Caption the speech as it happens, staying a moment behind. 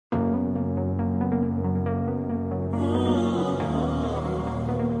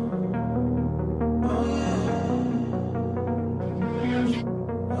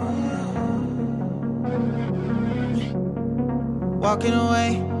walking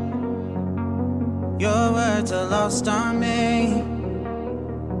away. Your words are lost on me.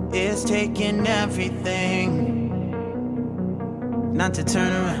 It's taking everything not to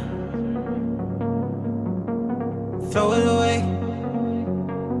turn around. Throw it away.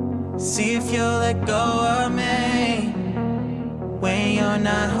 See if you'll let go of me when you're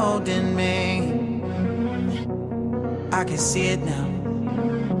not holding me. I can see it now.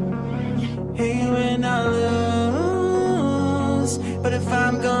 Hey, when I lose, but if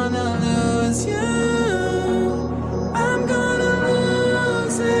I'm gonna lose you, I'm gonna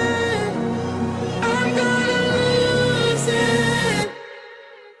lose it. I'm gonna lose it.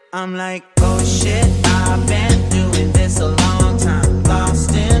 I'm like, oh shit, I've been doing this a long time.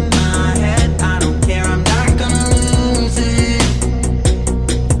 Lost in my head, I don't care, I'm not gonna lose it.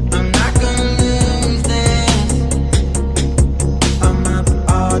 I'm not gonna lose this. I'm up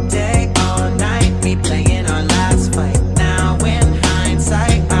all day, all night, replaying our last fight. Now in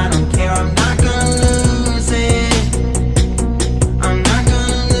hindsight, I don't care, I'm not gonna lose it. I'm not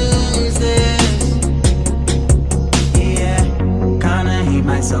gonna lose this. Yeah, kinda hate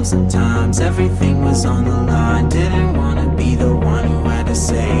myself sometimes. Everything was on the line. Didn't wanna be the one who had to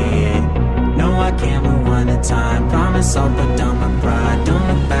say it. No, I can't move one at a time. Promise I'll put down my pride. Don't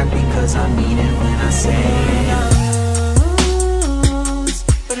look back because I mean it when I say it.